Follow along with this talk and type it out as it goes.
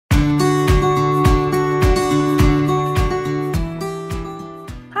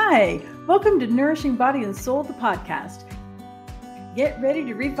Hi, welcome to Nourishing Body and Soul, the podcast. Get ready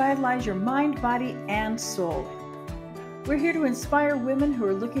to revitalize your mind, body, and soul. We're here to inspire women who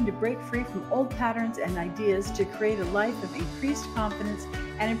are looking to break free from old patterns and ideas to create a life of increased confidence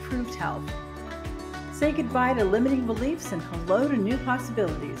and improved health. Say goodbye to limiting beliefs and hello to new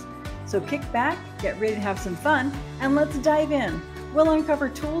possibilities. So kick back, get ready to have some fun, and let's dive in. We'll uncover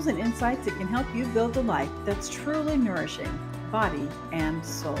tools and insights that can help you build a life that's truly nourishing, body and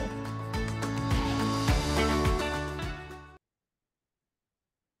soul.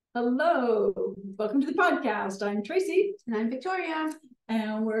 Hello, welcome to the podcast. I'm Tracy. And I'm Victoria.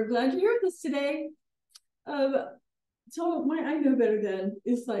 And we're glad you're here with us today. So my I know better than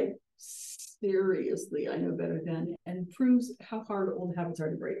is like, seriously, I know better than, and proves how hard old habits are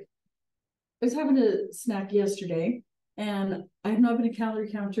to break. I was having a snack yesterday, and I have not been a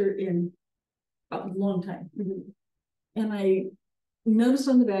calorie counter in a long time. And I noticed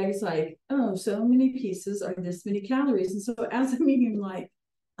on the bag, it's like, oh, so many pieces are this many calories. And so as I'm eating, I'm like,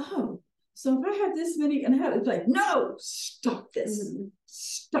 oh, so if I have this many, and I have, it's like, no, stop this.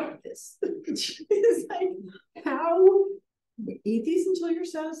 Stop this. It's like, how? Eat these until you're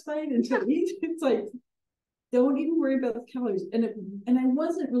satisfied, until eat. It's like, don't even worry about the calories. And I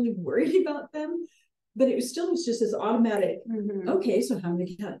wasn't really worried about them, but it was just this automatic. Okay, so how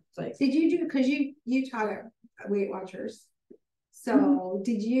many calories? Like, did you do, because you taught Weight Watchers, so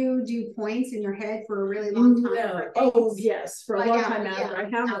did you do points in your head for a really long time? No. Oh yes, for a long time after. I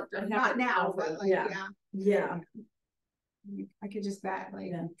haven't not now, but like, yeah. I could just bet,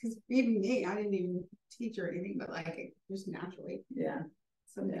 like, because even me, I didn't even teach or anything, but like just naturally,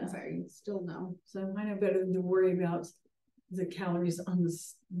 some things I still know. So I know better than to worry about the calories on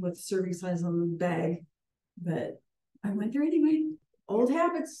this, what serving size on the bag, but I went there anyway. Old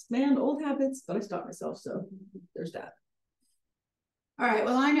habits, man, old habits. But I stopped myself, so there's that. All right.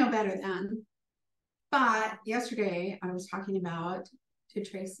 Well, I know better than. But yesterday I was talking about to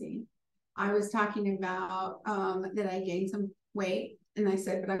Tracy. I was talking about that I gained some weight, and I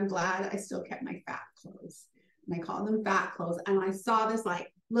said, but I'm glad I still kept my fat clothes. And I called them fat clothes. And I saw this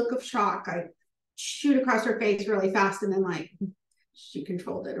like look of shock. I shoot across her face really fast, and then like she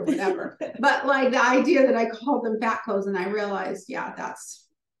controlled it or whatever. But like the idea that I called them fat clothes, and I realized,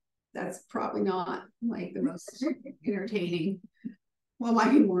 that's probably not like the most entertaining. Well,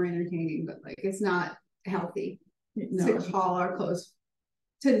 might be more entertaining, but like it's not healthy to call our clothes,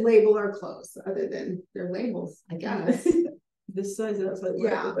 to label our clothes other than their labels, I guess. This size, that's like,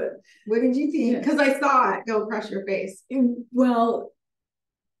 but what did you think? Because I saw it go across your face. Well,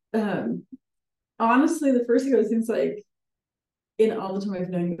 honestly, the first thing I was thinking is like, in all the time I've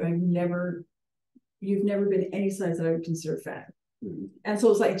known you, you've never been any size that I would consider fat. And so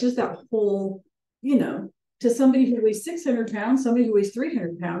it's like just that whole, to somebody who weighs 600 pounds, somebody who weighs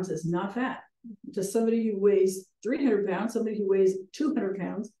 300 pounds is not fat. To somebody who weighs 300 pounds, somebody who weighs 200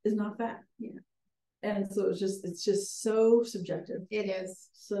 pounds is not fat. And so it's just so subjective. It is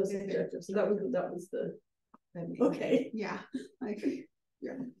so subjective. So that was the okay.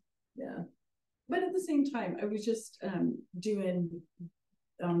 But at the same time, I was just doing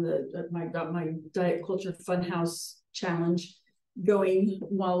got my diet culture funhouse challenge going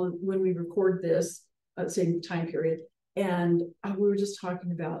when we record this at the same time period. And we were just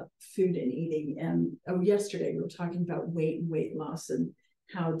talking about food and eating. And yesterday we were talking about weight and weight loss and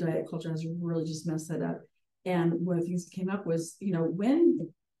how diet culture has really just messed that up. And one of the things that came up was,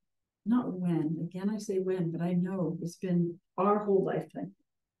 not when, again, I say when, but I know it's been our whole lifetime.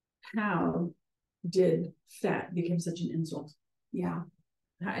 How did fat become such an insult?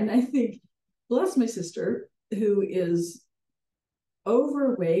 And I think, bless my sister, who is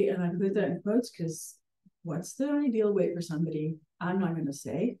overweight, and I put that in quotes because what's the ideal weight for somebody? I'm not going to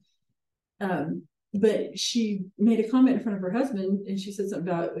say. But she made a comment in front of her husband, and she said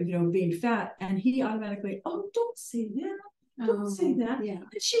something about, being fat, and he automatically, oh, don't say that. Don't say that. And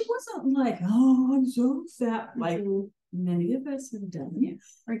she wasn't like, oh, I'm so fat, like many of us have done.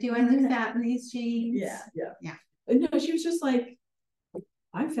 Or do I look fat in these jeans? No, she was just like,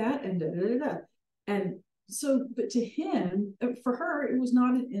 I'm fat, and da-da-da-da. And so, but to him, for her, it was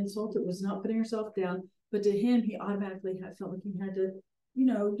not an insult. It was not putting herself down. But to him, he automatically felt like he had to,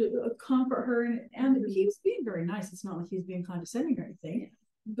 to comfort her. And he was being very nice. It's not like he's being condescending or anything.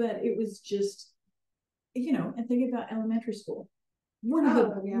 But it was just, and think about elementary school. One of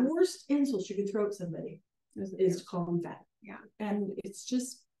the worst insults you could throw at somebody is to call them fat. And it's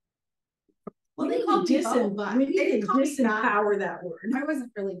just, they called me bubble butt. They didn't call me disempower that word. I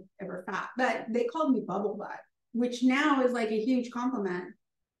wasn't really ever fat, but they called me bubble butt, which now is like a huge compliment.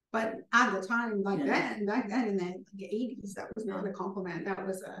 But at the time, back then in the 80s, that was not a compliment. That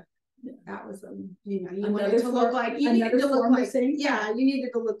was a you know, you wanted to look like, you needed to look like, yeah, you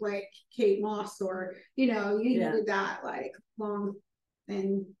needed to look like Kate Moss, or, you know, you needed that like long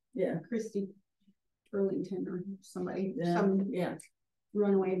and Christy Burlington or somebody, some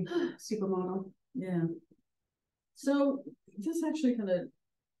runaway supermodel. Yeah. So this actually kind of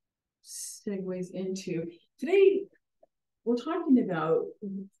segues into today. We're talking about,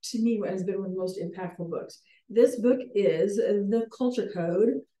 to me, what has been one of the most impactful books. This book is The Culture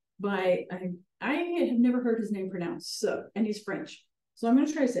Code by, I have never heard his name pronounced, so, and he's French. So I'm going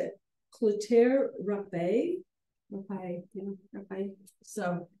to try to say it. Clotaire Rapaille. Rapaille.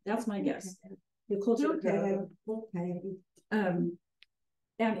 So that's my guess. The Culture Code. And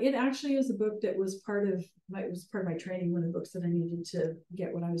it actually is a book that was part of my training, one of the books that I needed to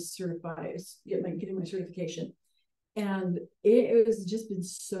get when I was certified, getting my certification. And it has just been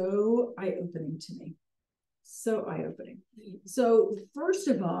so eye-opening to me. So eye-opening. So first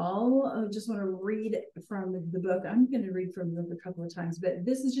of all, I just want to read from the book. I'm going to read from the book a couple of times, but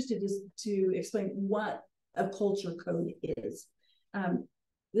this is just to explain what a culture code is.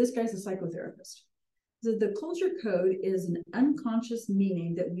 This guy's a psychotherapist. So the culture code is an unconscious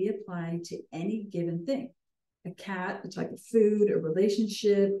meaning that we apply to any given thing. A cat, a type of food, a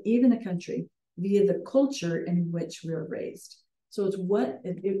relationship, even a country, via the culture in which we're raised. So it's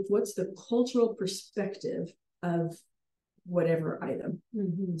what's the cultural perspective of whatever item.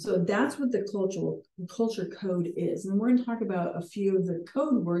 So that's what the culture code is. And we're going to talk about a few of the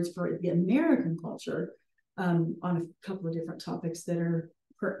code words for the American culture on a couple of different topics that are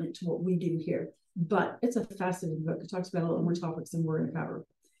pertinent to what we do here. But it's a fascinating book. It talks about a lot more topics than we're going to cover.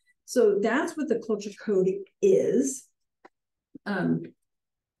 So that's what the culture code is.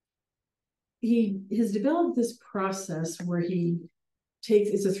 He has developed this process where he takes,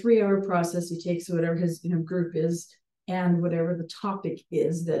 it's a 3-hour process. He takes whatever his group is and whatever the topic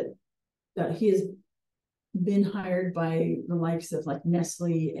is that he has been hired by the likes of like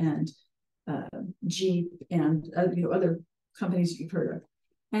Nestle and Jeep and other companies you've heard of.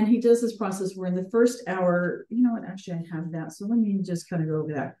 And he does this process where in the first hour, you know what, actually I have that. So let me just kind of go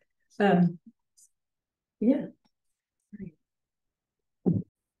over that. Yeah.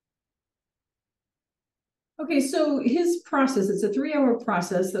 Okay, so his process, it's a 3-hour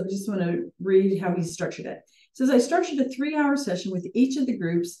process. I just want to read how he structured it. It says, I structured a 3-hour session with each of the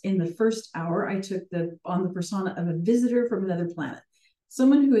groups. In the first hour, I took on the persona of a visitor from another planet,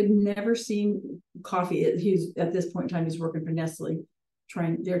 someone who had never seen coffee. He's at this point in time, he's working for Nestle.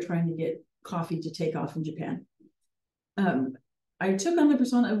 They're trying to get coffee to take off in Japan. I took on the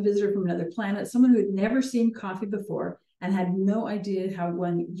persona of a visitor from another planet, someone who had never seen coffee before and had no idea how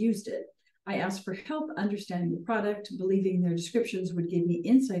one used it. I asked for help understanding the product, believing their descriptions would give me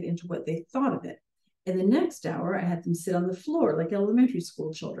insight into what they thought of it. In the next hour, I had them sit on the floor like elementary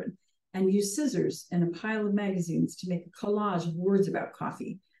school children and use scissors and a pile of magazines to make a collage of words about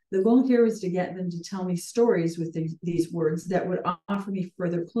coffee. The goal here was to get them to tell me stories with these words that would offer me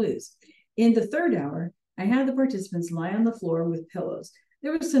further clues. In the third hour, I had the participants lie on the floor with pillows.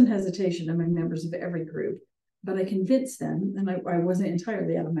 There was some hesitation among members of every group, but I convinced them, and I wasn't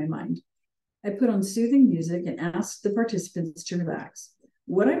entirely out of my mind. I put on soothing music and asked the participants to relax.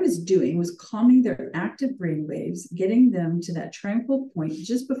 What I was doing was calming their active brain waves, getting them to that tranquil point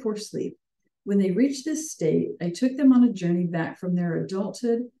just before sleep. When they reached this state, I took them on a journey back from their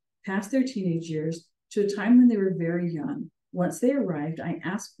adulthood, past their teenage years, to a time when they were very young. Once they arrived, I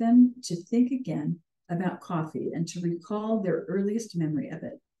asked them to think again about coffee and to recall their earliest memory of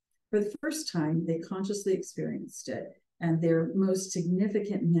it. For the first time, they consciously experienced it, and their most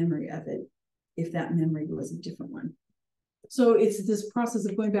significant memory of it, if that memory was a different one. So it's this process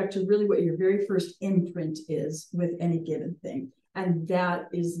of going back to really what your very first imprint is with any given thing. And that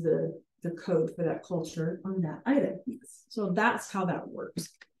is the code for that culture on that item. So that's how that works.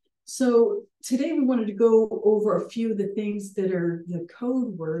 So today we wanted to go over a few of the things that are the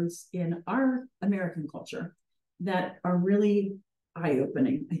code words in our American culture that are really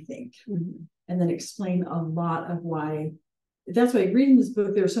eye-opening, I think, and then explain a lot of why. That's why reading this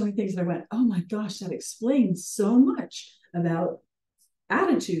book, there are so many things that I went, oh my gosh, that explains so much about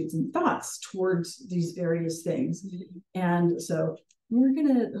attitudes and thoughts towards these various things. And so we're going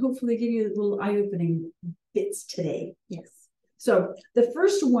to hopefully give you little eye-opening bits today. Yes. So the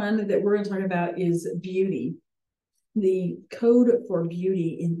first one that we're going to talk about is beauty. The code for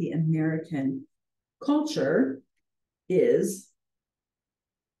beauty in the American culture is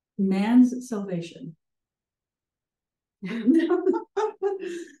man's salvation.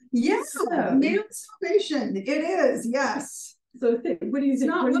 Yes, man's salvation. It is, yes. So what do you It's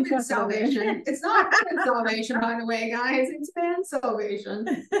think? not What do you women's talk about? salvation. It's not women's salvation, by the way, guys. It's man's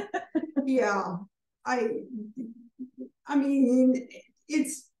salvation. Yeah. I mean,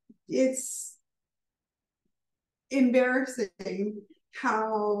 it's embarrassing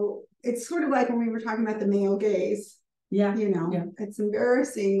how it's sort of like when we were talking about the male gaze. Yeah. You know, yeah. it's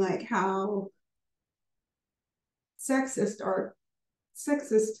embarrassing like how sexist,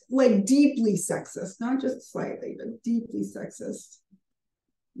 like deeply sexist, not just slightly, but deeply sexist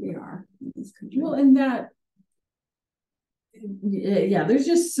we are in this country. Well, and that, yeah, there's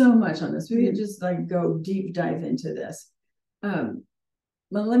just so much on this. We could just like go deep dive into this. Well,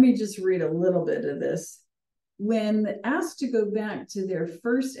 let me just read a little bit of this. When asked to go back to their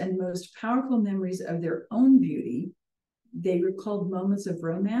first and most powerful memories of their own beauty, they recalled moments of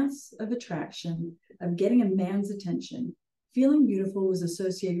romance, of attraction, of getting a man's attention. Feeling beautiful was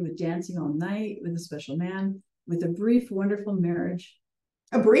associated with dancing all night with a special man, with a brief, wonderful marriage.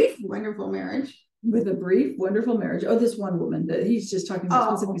 A brief, wonderful marriage? With a brief, wonderful marriage. Oh, this one woman, that he's just talking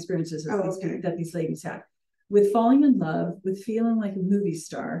about specific experiences that these ladies had. With falling in love, with feeling like a movie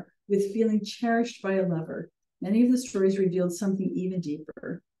star, with feeling cherished by a lover. Many of the stories revealed something even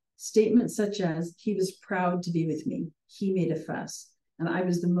deeper. Statements such as, he was proud to be with me, he made a fuss, and I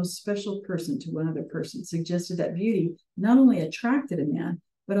was the most special person to one other person, suggested that beauty not only attracted a man,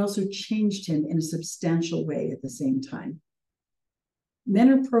 but also changed him in a substantial way at the same time. Men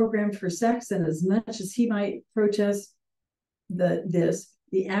are programmed for sex, and as much as he might protest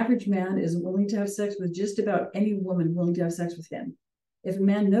the average man is willing to have sex with just about any woman willing to have sex with him. If a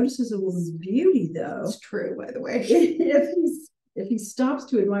man notices a woman's beauty, though, it's true, by the way, if he stops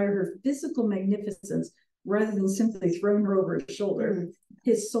to admire her physical magnificence rather than simply throwing her over his shoulder,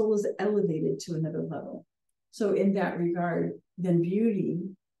 his soul is elevated to another level. So in that regard, then beauty,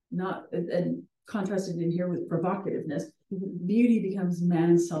 not and contrasted in here with provocativeness, beauty becomes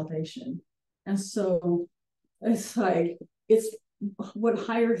man's salvation. And so it's like, it's what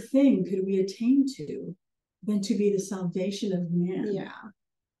higher thing could we attain to than to be the salvation of man? Yeah.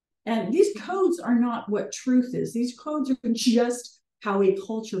 And these codes are not what truth is. These codes are just how a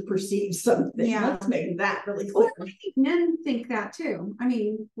culture perceives something. Yeah. Let's make that really clear. Well, men think that too. I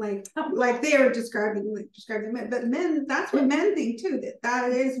mean, like they are describing men, but men, that's what men think too,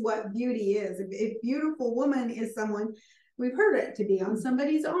 that is what beauty is. If beautiful woman is someone, we've heard it, to be on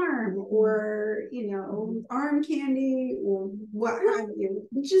somebody's arm, or, you know, arm candy, or what have you.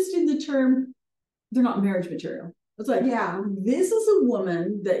 Just in the term, they're not marriage material. It's like, yeah, this is a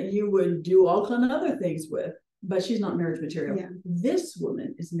woman that you would do all kind of other things with, but she's not marriage material. Yeah. This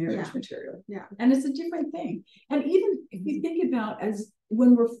woman is marriage material. Yeah. And it's a different thing. And even if you think about as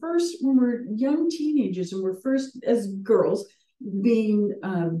when we're young teenagers and we're first as girls being,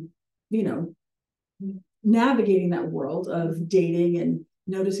 you know, navigating that world of dating and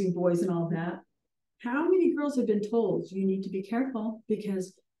noticing boys and all that, how many girls have been told you need to be careful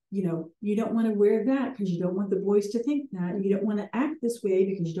because, you know, you don't want to wear that because you don't want the boys to think that. You don't want to act this way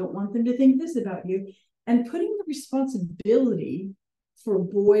because you don't want them to think this about you. And putting the responsibility for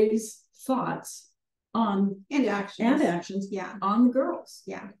boys' thoughts on and actions yeah. on the girls.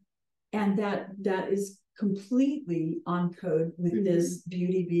 Yeah. And that is completely on code with this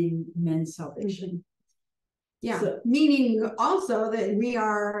beauty being men's salvation. Yeah. So, meaning also that we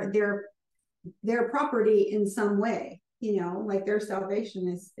are their property in some way, you know, like their salvation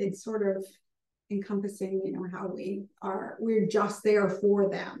is, it's sort of encompassing, you know, how we're just there for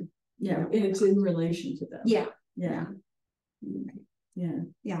them. Yeah, you know? And it's in relation to them. Yeah. Yeah. Yeah.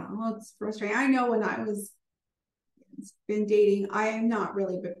 Yeah. Well, it's frustrating. I know when I was been dating, I have not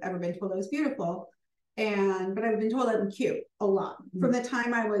really ever been told I was beautiful. But I've been told I'm cute a lot. From the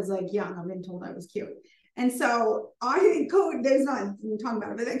time I was like young, I've been told I was cute. And so I think code, there's not I'm talking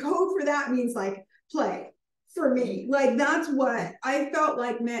about it, but the code for that means like play for me. Like that's what I felt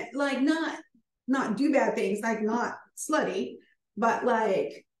like meant, like not do bad things, like not slutty, but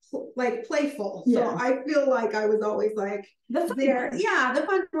like playful. Yeah. So I feel like I was always like there, yeah, the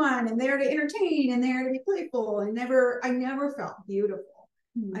fun one, and there to entertain and there to be playful, and I never felt beautiful.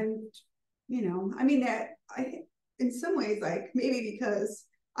 I'm, you know, I mean that in some ways, like maybe because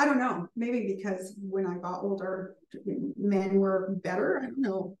I don't know, maybe because when I got older, men were better. I don't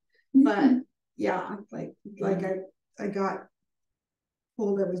know, but yeah, like I got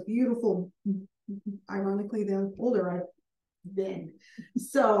told I was beautiful. Ironically, the older I've been.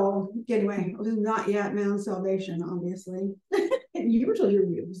 So anyway, it was not yet man's salvation, obviously. And you were told you're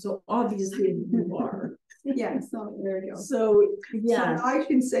beautiful, so obviously you are. Yeah, so there you go. So yeah, so I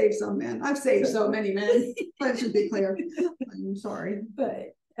can save some men. I've saved so many men. Let's just be clear. I'm sorry,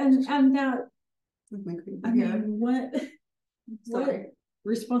 but and that with my I mean, what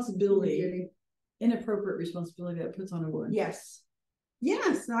responsibility, inappropriate responsibility that puts on a woman. Yes.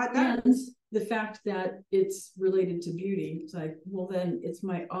 Yes. And the fact that it's related to beauty, it's like, well, then it's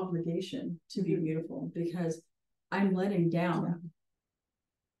my obligation to be beautiful because I'm letting down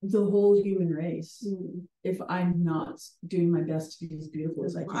the whole human race if I'm not doing my best to be as beautiful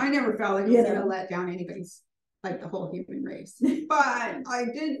as I can. I never felt like I was going to let down anybody's, like the whole human race, but I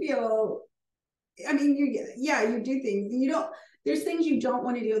did feel, I mean, you do things there's things you don't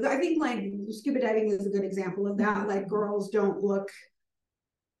want to do. I think like scuba diving is a good example of that. Like girls don't look,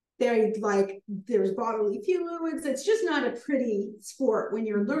 they're like, there's bodily fluids. It's just not a pretty sport when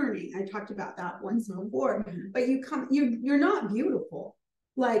you're learning. I talked about that once before, but you're not beautiful.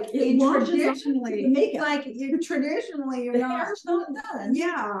 Like traditionally, like traditionally, you're not done.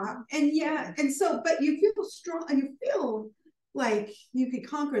 Yeah. And so, but you feel strong and you feel like you could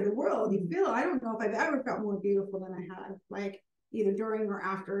conquer the world. You feel, I don't know if I've ever felt more beautiful than I had, like either during or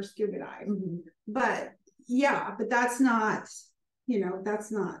after scuba dive. But that's not,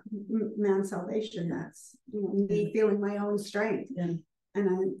 that's not man's salvation. That's, me feeling my own strength. And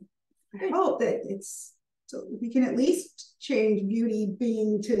I hope that so we can at least change beauty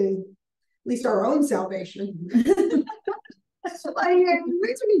being to at least our own salvation. Like, at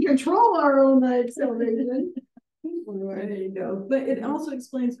least we can control our own salvation. There you go. But it also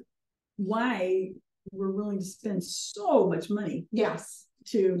explains why we're willing to spend so much money.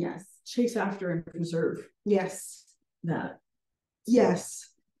 To chase after and preserve. That.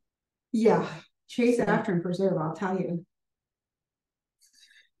 Chase after and preserve, I'll tell you.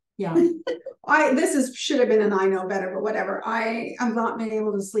 Should have been an I know better, but whatever. I'm not been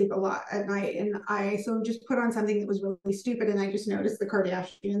able to sleep a lot at night, and so just put on something that was really stupid, and I just noticed the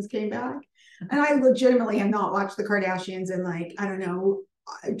Kardashians came back, and I legitimately have not watched the Kardashians in like, I don't know,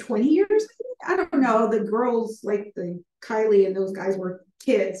 20 years. I don't know. The girls, like the Kylie and those guys, were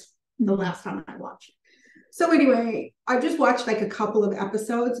kids the last time I watched. So anyway, I just watched like a couple of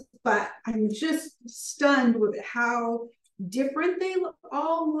episodes, but I'm just stunned with how different they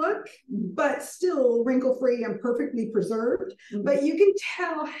all look, but still wrinkle-free and perfectly preserved. But you can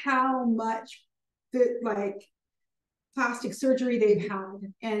tell how much like plastic surgery they've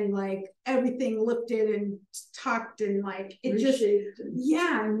had, and like everything lifted and tucked and like it reshaped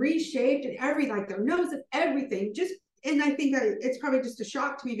and reshaped and like their nose and everything. And I think it's probably just a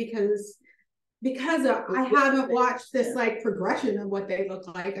shock to me because I haven't watched this like progression of what they look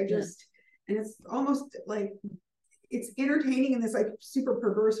like. And it's almost like it's entertaining in this like super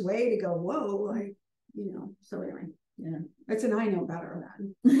perverse way to go, whoa, like, so anyway, it's an I know better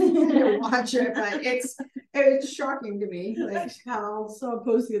than watch it, but it's shocking to me, like how. I saw a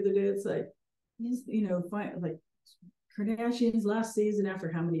post the other day. It's like, like Kardashian's last season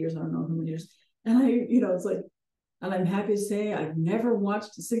after how many years? I don't know how many years. And it's like, and I'm happy to say I've never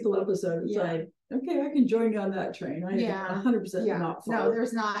watched a single episode. It's like, okay, I can join you on that train. I 100% not follow. No,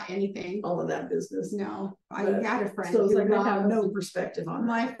 there's not anything. All of that business. No, I had a friend. So it's like I have no perspective on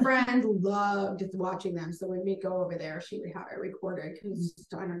my that. Friend loved watching them. So when we go over there, she would have it recorded because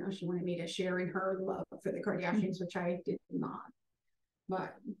I don't know, she wanted me to share in her love for the Kardashians, which I did not.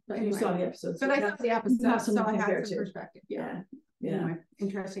 But anyway, you saw the episodes. But I saw the episodes, so I had some perspective. Anyway,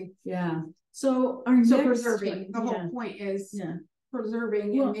 interesting. So preserving. The whole point is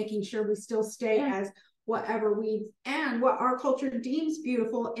preserving and making sure we still stay as whatever what our culture deems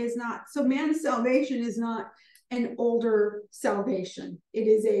beautiful is not. So man's salvation is not an older salvation. It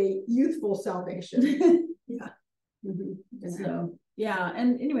is a youthful salvation. So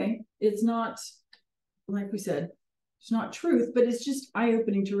and anyway, it's not, like we said, it's not truth, but it's just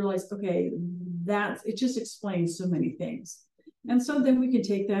eye-opening to realize, okay, it just explains so many things. And so then we can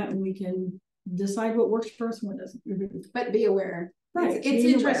take that and we can decide what works for us and what doesn't. But be aware. Right. It's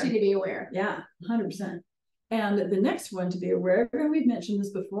interesting to be aware. 100%. And the next one to be aware of, and we've mentioned this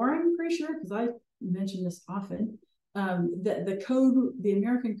before, I'm pretty sure, because I mention this often, that the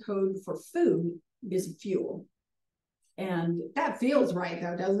American code for food is fuel. And that feels right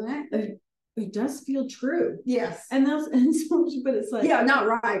though, doesn't it? It does feel true. Yes. And so, but it's like, not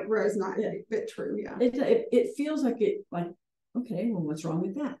right. It's not a bit true. It feels like okay, well, what's wrong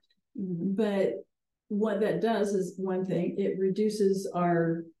with that? But what that does is, one thing, it reduces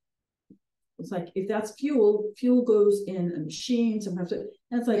it's like, if that's fuel goes in a machine sometimes, and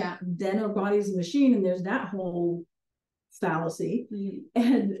it's like, then our body's a machine, and there's that whole fallacy.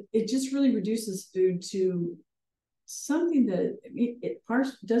 And it just really reduces food to something that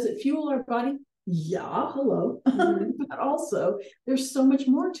does it fuel our body? Hello. But also there's so much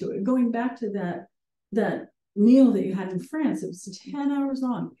more to it. Going back to that meal that you had in France, it was 10 hours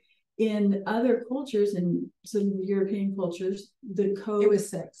long. in other cultures, in some European cultures, the code, it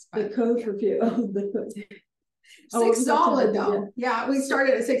was 6. The code for food. Oh, the code. 6 solid though. Yeah, we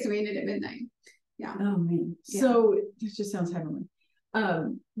started at 6 and we ended at midnight. Yeah. Oh man. So it just sounds heavenly.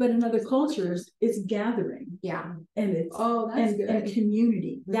 But in other cultures, it's gathering. Yeah. And it's that's good. And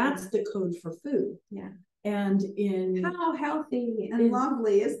community. That's the code for food. Yeah. And how healthy and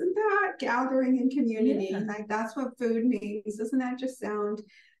lovely, isn't that? Gathering in community. Yeah. Like that's what food means. Doesn't that just sound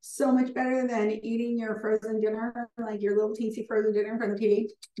so much better than eating your frozen dinner, like your little teensy frozen dinner from the TV?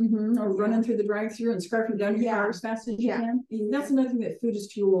 Or running through the drive-through and scarfing down your car as fast as you can. That's another thing that Food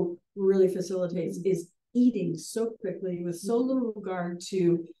is Fuel really facilitates, is eating so quickly with so little regard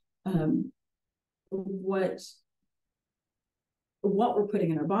to what we're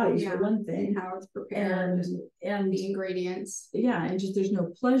putting in our bodies, for one thing, and how it's prepared, and the ingredients. And just there's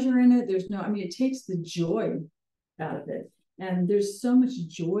no pleasure in it. There's no, I mean, it takes the joy out of it. And there's so much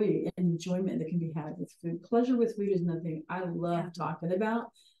joy and enjoyment that can be had with food. Pleasure with food is nothing I love talking about,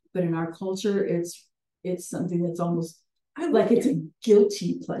 but in our culture, it's something that's almost like it's a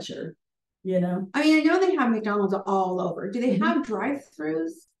guilty pleasure, you know? I mean, I know they have McDonald's all over. Do they have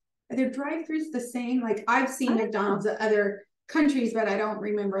drive-throughs? Are their drive-throughs the same? Like I've seen McDonald's at other countries, but I don't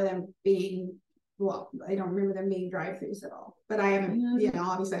remember them being, I don't remember them being drive-throughs at all. But I haven't,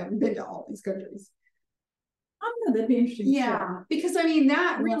 obviously I haven't been to all these countries. I don't know, that'd be interesting. Yeah, because I mean,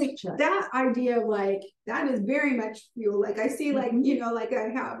 that really, that idea of like, that is very much fuel. Like I see like, like I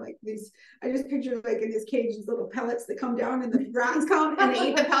have like these, I just picture like in this cage, these little pellets that come down and the rats come and they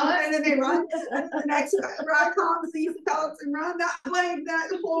eat the pellet and then they run. And then the next rat comes, eats the pellets and run. That like that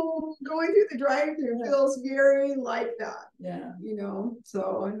whole going through the drive-through feels very like that. Yeah.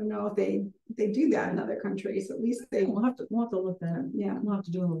 So I don't know if they do that in other countries. At least we'll have to look that up. Yeah. We'll have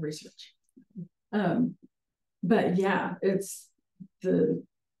to do a little research. But yeah, it's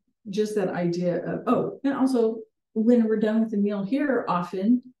just that idea of, and also when we're done with the meal here,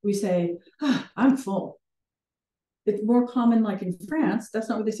 often we say, I'm full. It's more common, like in France, that's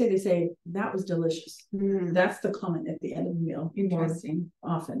not what they say. They say, that was delicious. That's the comment at the end of the meal. Interesting.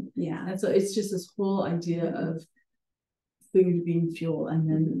 Often. Yeah. And so it's just this whole idea of food being fuel.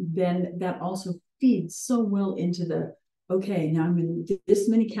 And then that also feeds so well into the, okay, now I'm going to do this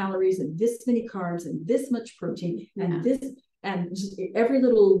many calories and this many carbs and this much protein and this, and just every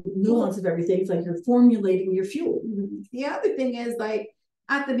little nuance of everything. It's like you're formulating your fuel. The other thing is, like,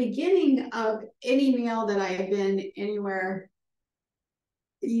 at the beginning of any meal that I've been anywhere,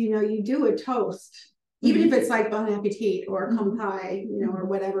 you do a toast, even if it's like bon appetit or kampai, or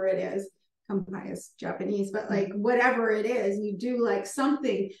whatever it is. Kampai is Japanese, but like whatever it is, you do like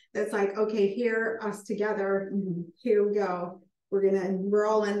something that's like, okay, here, us together, here we go. We're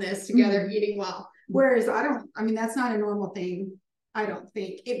all in this together, eating well. Whereas that's not a normal thing. I don't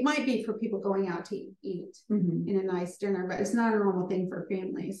think. It might be for people going out to eat in a nice dinner, but it's not a normal thing for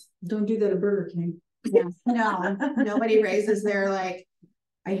families. Don't do that at Burger King. Yeah, no, nobody raises their like,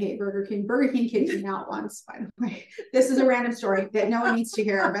 I hate Burger King. Burger King kicked me out once, by the way. This is a random story that no one needs to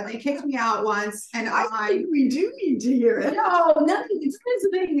hear, but they kicked me out once, and I think we do need to hear it. No, nothing. It's because the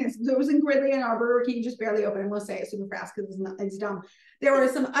thing is, it was in Gridley, and our Burger King just barely opened. And we'll say it super fast because it's dumb. There were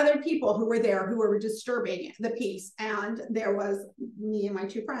some other people who were there who were disturbing the peace, and there was me and my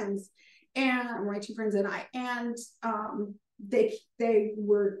two friends, and I, and they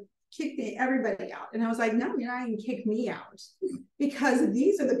were kicking everybody out. And I was like, no, you're not even kick me out, because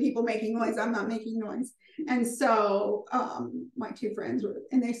these are the people making noise. I'm not making noise. And so my two friends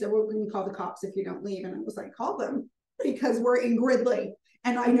and they said, well, when you call the cops if you don't leave. And I was like, call them, because we're in Gridley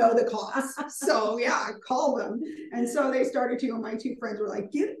and I know the cops. So yeah, call them. And so they started to, and my two friends were like,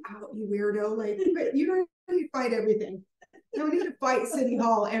 get out, you weirdo. Like, but you don't need to fight everything. You don't need to fight City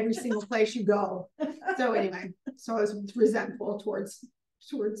Hall every single place you go. So anyway, so I was resentful towards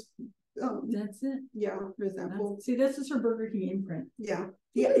that's it. Yeah, resentful. See, this is her Burger King imprint. Yeah,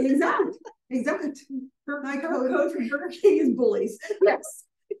 exact. My code for Burger King is bullies. Yes.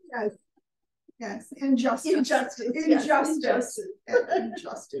 Injustice.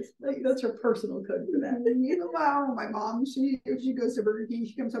 That's her personal code for that. Well, my mom, if she goes to Burger King,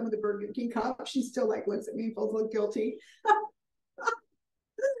 she comes home with a Burger King cup. She still like looks at me and feels like guilty.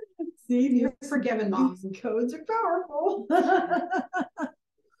 See, you're forgiven, Mom. Codes are powerful.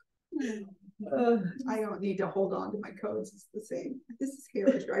 I don't need to hold on to my codes. It's the same. This is hair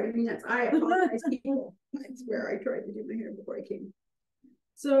is driving me nuts. I apologize, people. I swear I tried to do my hair before I came.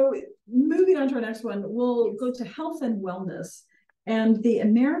 So moving on to our next one, we'll go to health and wellness. And the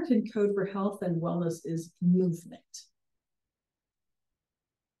American code for health and wellness is movement,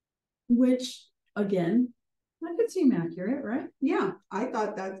 which again That could seem accurate, right? Yeah, I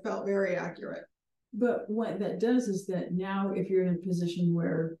thought that felt very accurate. But what that does is that now if you're in a position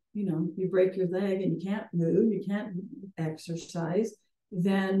where, you break your leg and you can't move, you can't exercise,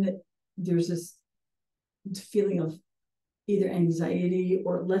 then there's this feeling of either anxiety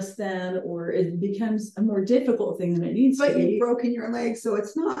or less than, or it becomes a more difficult thing than it needs to be. But you've broken your leg, so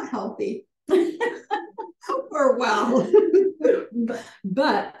it's not healthy. Or well.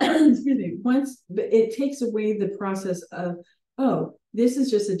 but excuse me, but it takes away the process of, oh, this is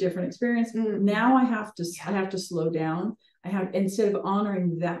just a different experience. Now I have to slow down. Instead of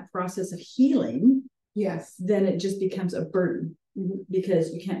honoring that process of healing, yes, then it just becomes a burden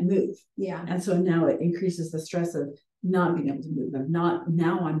because you can't move. Yeah. And so now it increases the stress of not being able to move. I'm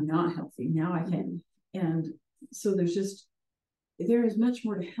not healthy. Now I can't. And so there is much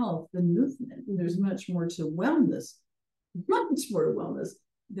more to health than movement. There's much more to wellness,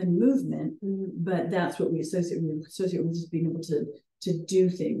 than movement. But that's what we associate with just being able to do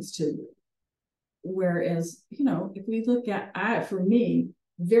things. Whereas, if we look at, for me,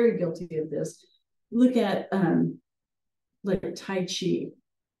 very guilty of this, look at like Tai Chi.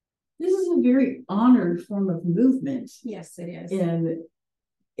 This is a very honored form of movement. Yes, it is. In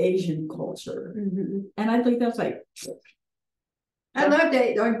Asian culture. And I think that's like, I loved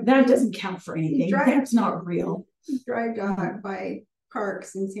it. That doesn't count for anything. That's not real. Drive by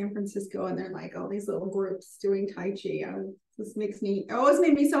parks in San Francisco, and they're like all these little groups doing Tai Chi. It always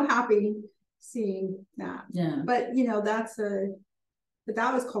made me so happy seeing that. Yeah. But but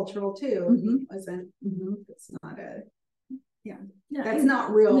that was cultural too. It wasn't. It's not that's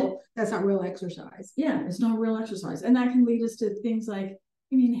not real. That's not real exercise. Yeah, it's not real exercise, and that can lead us to things like,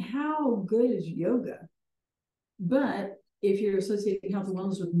 how good is yoga? But if you're associating health and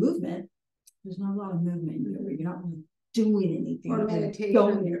wellness with movement, there's not a lot of movement in yoga. You're not really doing anything. Or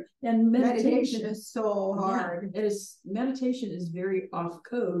meditation. And meditation is so hard. Yeah, meditation is very off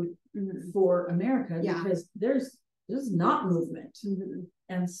code for America because there's not movement.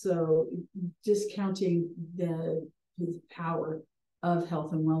 And so discounting the power of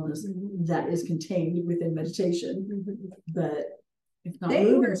health and wellness that is contained within meditation. But it's not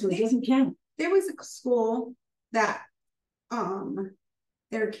movement, so it doesn't count. There was a school that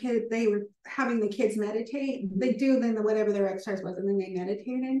they were having the kids meditate. They do then whatever their exercise was, and then they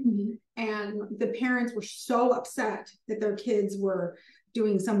meditated. And the parents were so upset that their kids were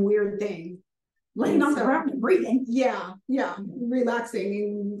doing some weird thing, laying on the ground and breathing. Yeah, relaxing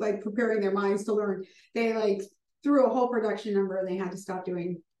and like preparing their minds to learn. They threw a whole production number, and they had to stop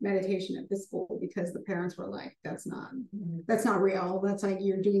doing meditation at this school because the parents were like, "That's not real. That's like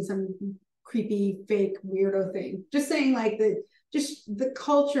you're doing some creepy, fake, weirdo thing." Just saying, the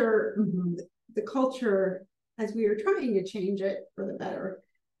culture, as we are trying to change it for the better,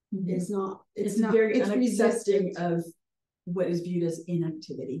 is not. It's very unaccepting of what is viewed as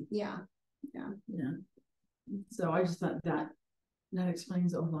inactivity. Yeah. So I just thought that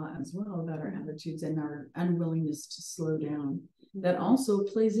explains a lot as well about our attitudes and our unwillingness to slow down. That also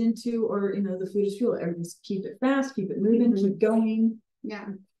plays into, the food is fuel. Everyone's keep it fast, keep it moving, keep going. Yeah.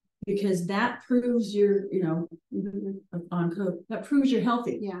 Because that proves you're, on code. That proves you're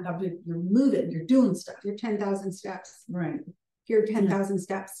healthy. Yeah. You're moving, you're doing stuff. You're 10,000 steps. Right. You're 10,000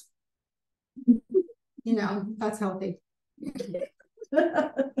 steps. That's healthy.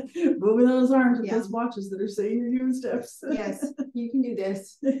 Moving those arms with those watches that are saying you're doing steps. Yes, you can do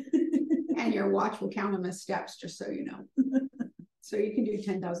this. And your watch will count them as steps, just so you know. So you can do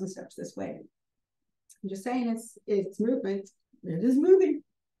 10,000 steps this way. I'm just saying it's movement. It is moving.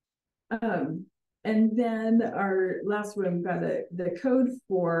 And then our last one, got the code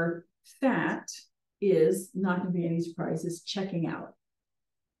for fat is not going to be any surprise, is checking out.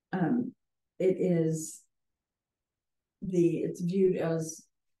 It's viewed as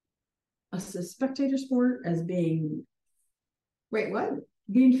a spectator sport, as being what?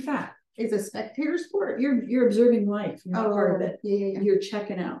 Being fat. It's a spectator sport. You're observing life. You're not part of it. Yeah. You're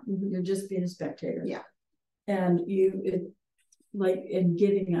checking out. You're just being a spectator. Yeah. And in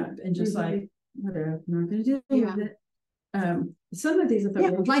giving up and just whatever, I'm not gonna do with it. Some of these, but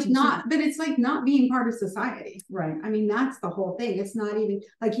it's like not being part of society. Right. I mean, that's the whole thing. It's not even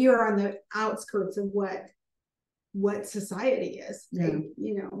like you're on the outskirts of what society is. Yeah.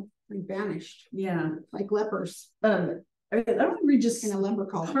 Like banished. Yeah. Like lepers. I want to read just in a leper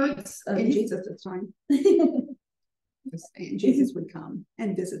colony. Parts of in Jesus' time. And Jesus would come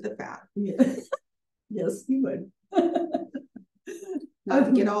and visit the fat. Yeah. Yes, he would. Not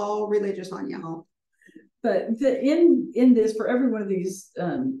to get all religious on y'all. But in this, for every one of these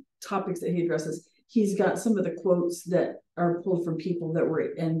topics that he addresses, he's got some of the quotes that are pulled from people that were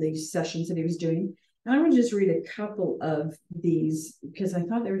in these sessions that he was doing. And I'm going to just read a couple of these because I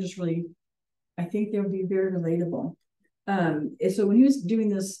thought they were just really, I think they'll be very relatable. So when he was doing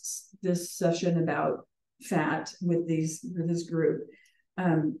this session about fat with this group,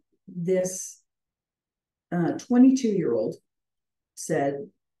 this 22-year-old said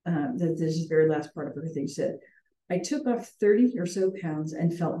that this is the very last part of everything. She said, I took off 30 or so pounds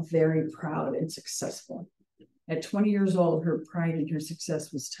and felt very proud and successful. At 20 years old, her pride in her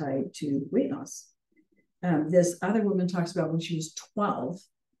success was tied to weight loss. This other woman talks about when she was 12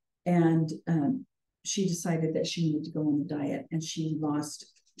 and she decided that she needed to go on the diet and she lost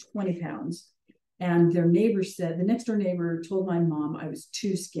 20 pounds. And their neighbor said, the next door neighbor told my mom I was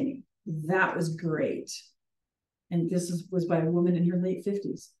too skinny. That was great. And this was by a woman in her late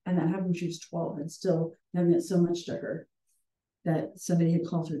 50s. And that happened when she was 12 and still that meant so much to her that somebody had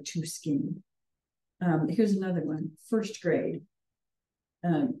called her too skinny. Here's another one, first grade,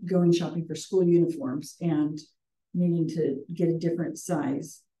 going shopping for school uniforms and needing to get a different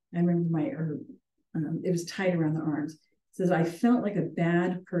size. I remember it was tight around the arms. It says, I felt like a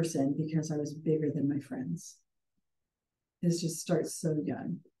bad person because I was bigger than my friends. This just starts so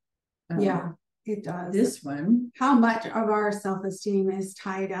young. Yeah, it does. This one. How much of our self-esteem is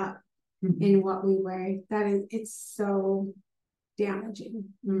tied up in what we weigh? It's so damaging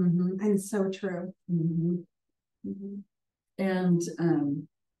and so true. And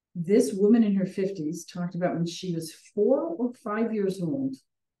this woman in her 50s talked about when she was 4 or 5 years old,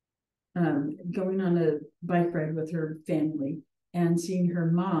 going on a bike ride with her family and seeing her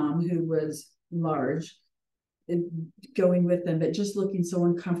mom, who was large, going with them, but just looking so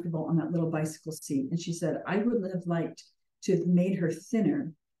uncomfortable on that little bicycle seat. And she said, I would have liked to have made her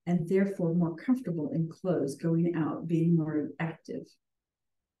thinner and therefore more comfortable in clothes, going out, being more active.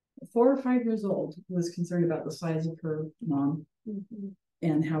 4 or 5 years old, was concerned about the size of her mom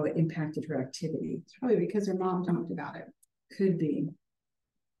and how it impacted her activity. It's probably because her mom talked about it. Could be.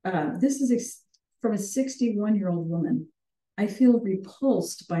 This is from a 61-year-old woman. I feel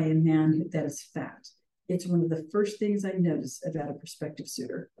repulsed by a man that is fat. It's one of the first things I notice about a prospective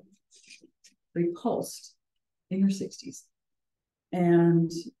suitor. Repulsed in her 60s. And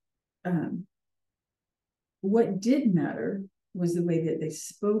what did matter was the way that they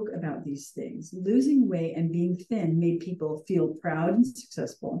spoke about these things. Losing weight and being thin made people feel proud and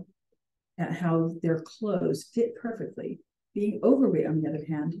successful at how their clothes fit perfectly. Being overweight, on the other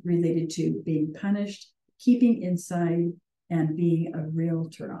hand, related to being punished, keeping inside, and being a real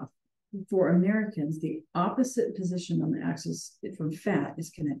turnoff. For Americans, the opposite position on the axis from fat is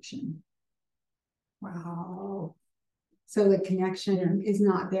connection. Wow. So the connection is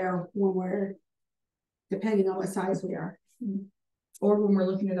not there when we're, depending on what size we are. Or when we're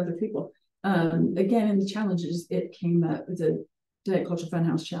looking at other people. Again, in the challenges, it came up, the Diet Culture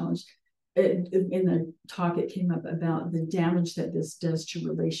Funhouse Challenge. In the talk, it came up about the damage that this does to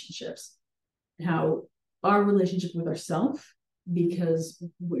relationships. How our relationship with ourselves, because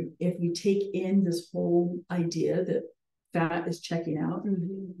if we take in this whole idea that fat is checking out,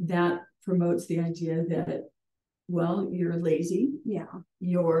 that promotes the idea that, well, you're lazy. Yeah.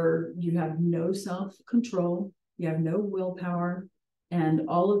 You have no self-control. You have no willpower, and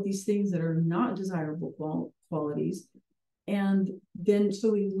all of these things that are not desirable qualities. And then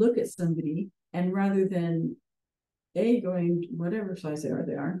so we look at somebody, and rather than going whatever size they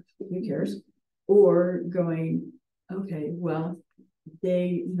are, who cares? Or going, okay, well,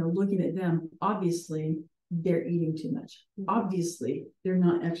 looking at them, obviously they're eating too much. Obviously, they're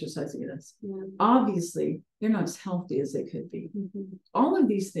not exercising enough. Obviously, they're not as healthy as they could be. All of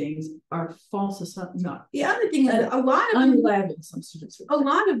these things are false assumptions. The other thing is a lot of unreliable assumptions. A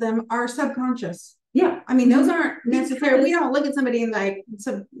lot of them are subconscious. Yeah. I mean, those aren't necessarily, we don't look at somebody and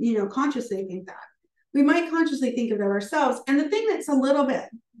consciously think that. We might consciously think of it ourselves. And the thing that's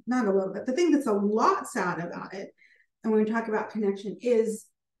the thing that's a lot sad about it, and when we talk about connection, is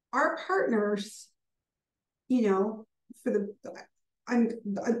our partners, our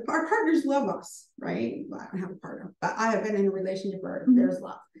partners love us, right? Well, I don't have a partner, but I have been in a relationship where there's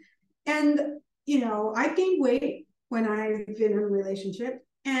love. And, I gained weight when I've been in a relationship,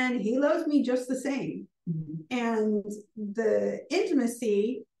 and he loves me just the same. And the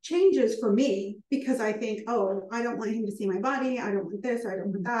intimacy changes for me because I think, oh, I don't want him to see my body. I don't want this. I don't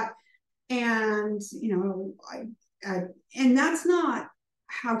want that. And, and that's not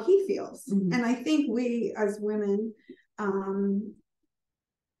how he feels. And I think we as women,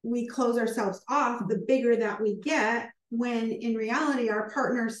 we close ourselves off the bigger that we get, when in reality, our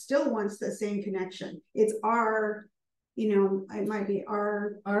partner still wants the same connection. It's our it might be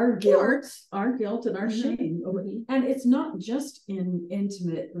our guilt and our shame. And it's not just in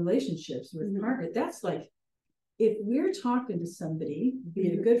intimate relationships with partner. That's like, if we're talking to somebody, be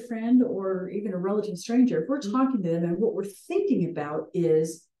it a good friend or even a relative stranger, if we're talking to them and what we're thinking about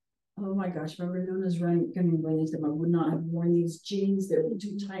is, oh my gosh, remember Nona's going to run into them. I would not have worn these jeans. They were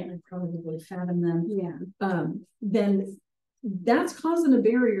too tight. I probably really fat in them. Yeah. Then that's causing a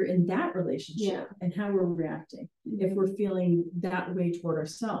barrier in that relationship and how we're reacting. If we're feeling that way toward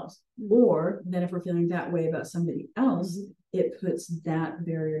ourselves, or then if we're feeling that way about somebody else, it puts that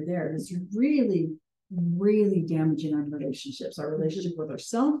barrier there. It's really, really damaging our relationships, our relationship with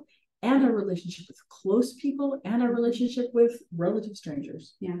ourselves and our relationship with close people and our relationship with relative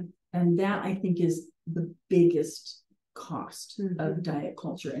strangers. Yeah. And that, I think, is the biggest cost of diet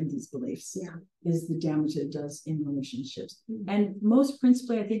culture and these beliefs, is the damage it does in relationships. And most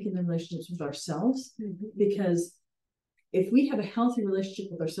principally, I think, in the relationships with ourselves, because if we have a healthy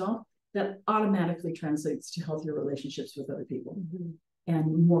relationship with ourselves, that automatically translates to healthier relationships with other people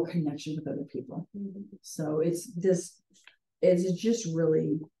and more connection with other people. So it's just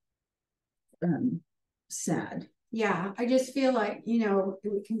really sad. Yeah, I just feel like, we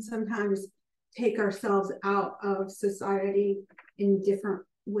can sometimes take ourselves out of society in different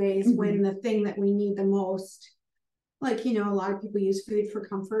ways when the thing that we need the most, like, a lot of people use food for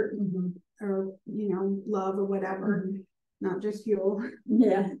comfort or, love or whatever, not just fuel.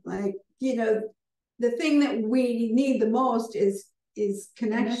 Yeah. Like, the thing that we need the most is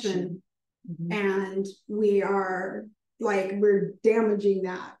connection. And we are like, we're damaging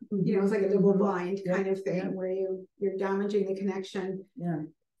that, it's like a double blind kind of thing where you're damaging the connection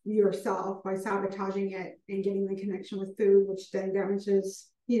yourself by sabotaging it and getting the connection with food, which then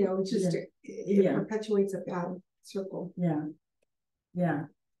damages, it perpetuates a bad circle.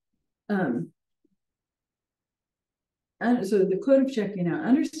 And so the code of checking out,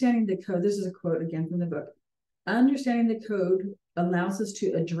 understanding the code, this is a quote again from the book. Understanding the code allows us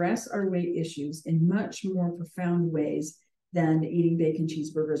to address our weight issues in much more profound ways than eating bacon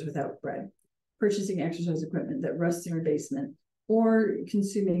cheeseburgers without bread, purchasing exercise equipment that rusts in our basement, or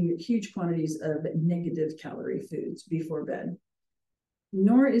consuming huge quantities of negative calorie foods before bed.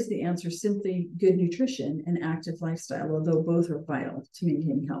 Nor is the answer simply good nutrition and active lifestyle, although both are vital to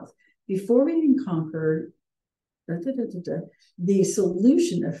maintaining health. Before we can conquer the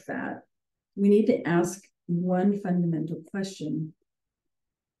solution of fat, we need to ask one fundamental question,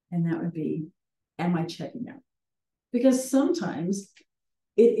 and that would be, am I checking out? Because sometimes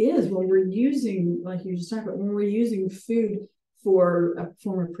it is, when we're using, like you just talked about, when we're using food for a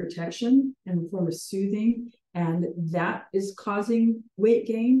form of protection and a form of soothing, and that is causing weight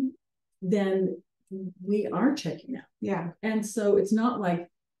gain, then we are checking out. Yeah. And so it's not like,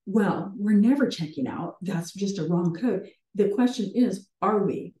 well, we're never checking out. That's just a wrong code. The question is, are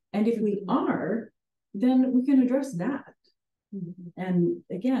we? And if we are, then we can address that. And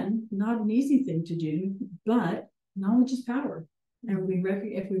again, not an easy thing to do, but knowledge is power. And if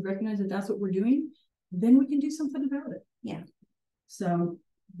we recognize that that's what we're doing, then we can do something about it. Yeah. So,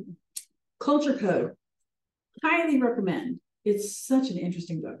 Culture Code, highly recommend. It's such an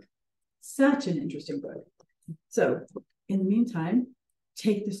interesting book. Such an interesting book. So, in the meantime,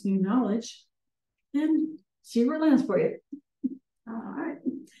 take this new knowledge and see where it lands for you. All right.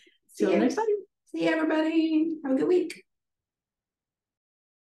 See you next time. See you, everybody. Have a good week.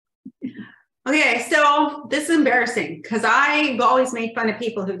 Okay, so this is embarrassing because I've always made fun of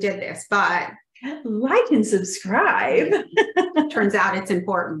people who did this, but like and subscribe. Turns out it's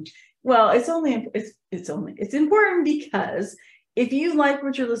important. Well, it's important because if you like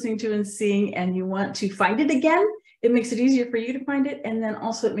what you're listening to and seeing and you want to find it again, it makes it easier for you to find it, and then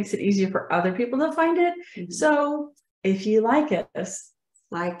also it makes it easier for other people to find it. So if you like us,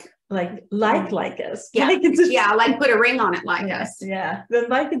 like us, like put a ring on it, like us, then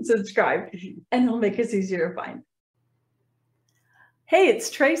like and subscribe, and it'll make us easier to find. Hey, it's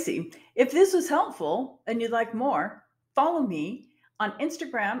Tracy. If this was helpful and you'd like more, follow me on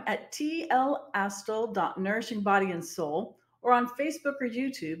Instagram at tlastel.nourishingbodyansoul, or on Facebook or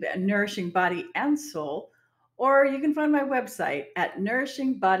YouTube at Nourishing Body and Soul, or you can find my website at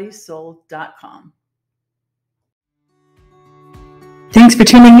nourishingbodysoul.com. Thanks for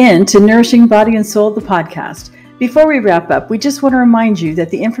tuning in to Nourishing Body and Soul, the podcast. Before we wrap up, we just want to remind you that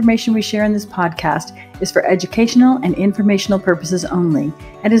the information we share in this podcast is for educational and informational purposes only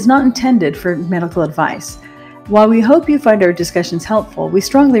and is not intended for medical advice. While we hope you find our discussions helpful, we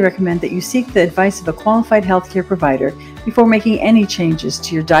strongly recommend that you seek the advice of a qualified healthcare provider before making any changes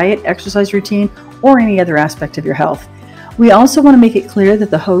to your diet, exercise routine, or any other aspect of your health. We also want to make it clear that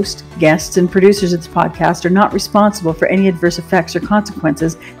the host, guests, and producers of this podcast are not responsible for any adverse effects or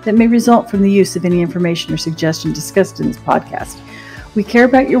consequences that may result from the use of any information or suggestion discussed in this podcast. We care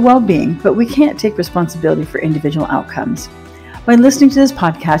about your well-being, but we can't take responsibility for individual outcomes. By listening to this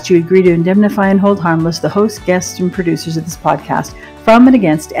podcast, you agree to indemnify and hold harmless the hosts, guests, and producers of this podcast from and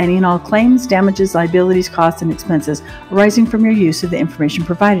against any and all claims, damages, liabilities, costs, and expenses arising from your use of the information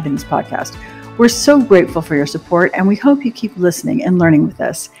provided in this podcast. We're so grateful for your support, and we hope you keep listening and learning with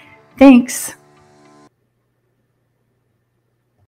us. Thanks.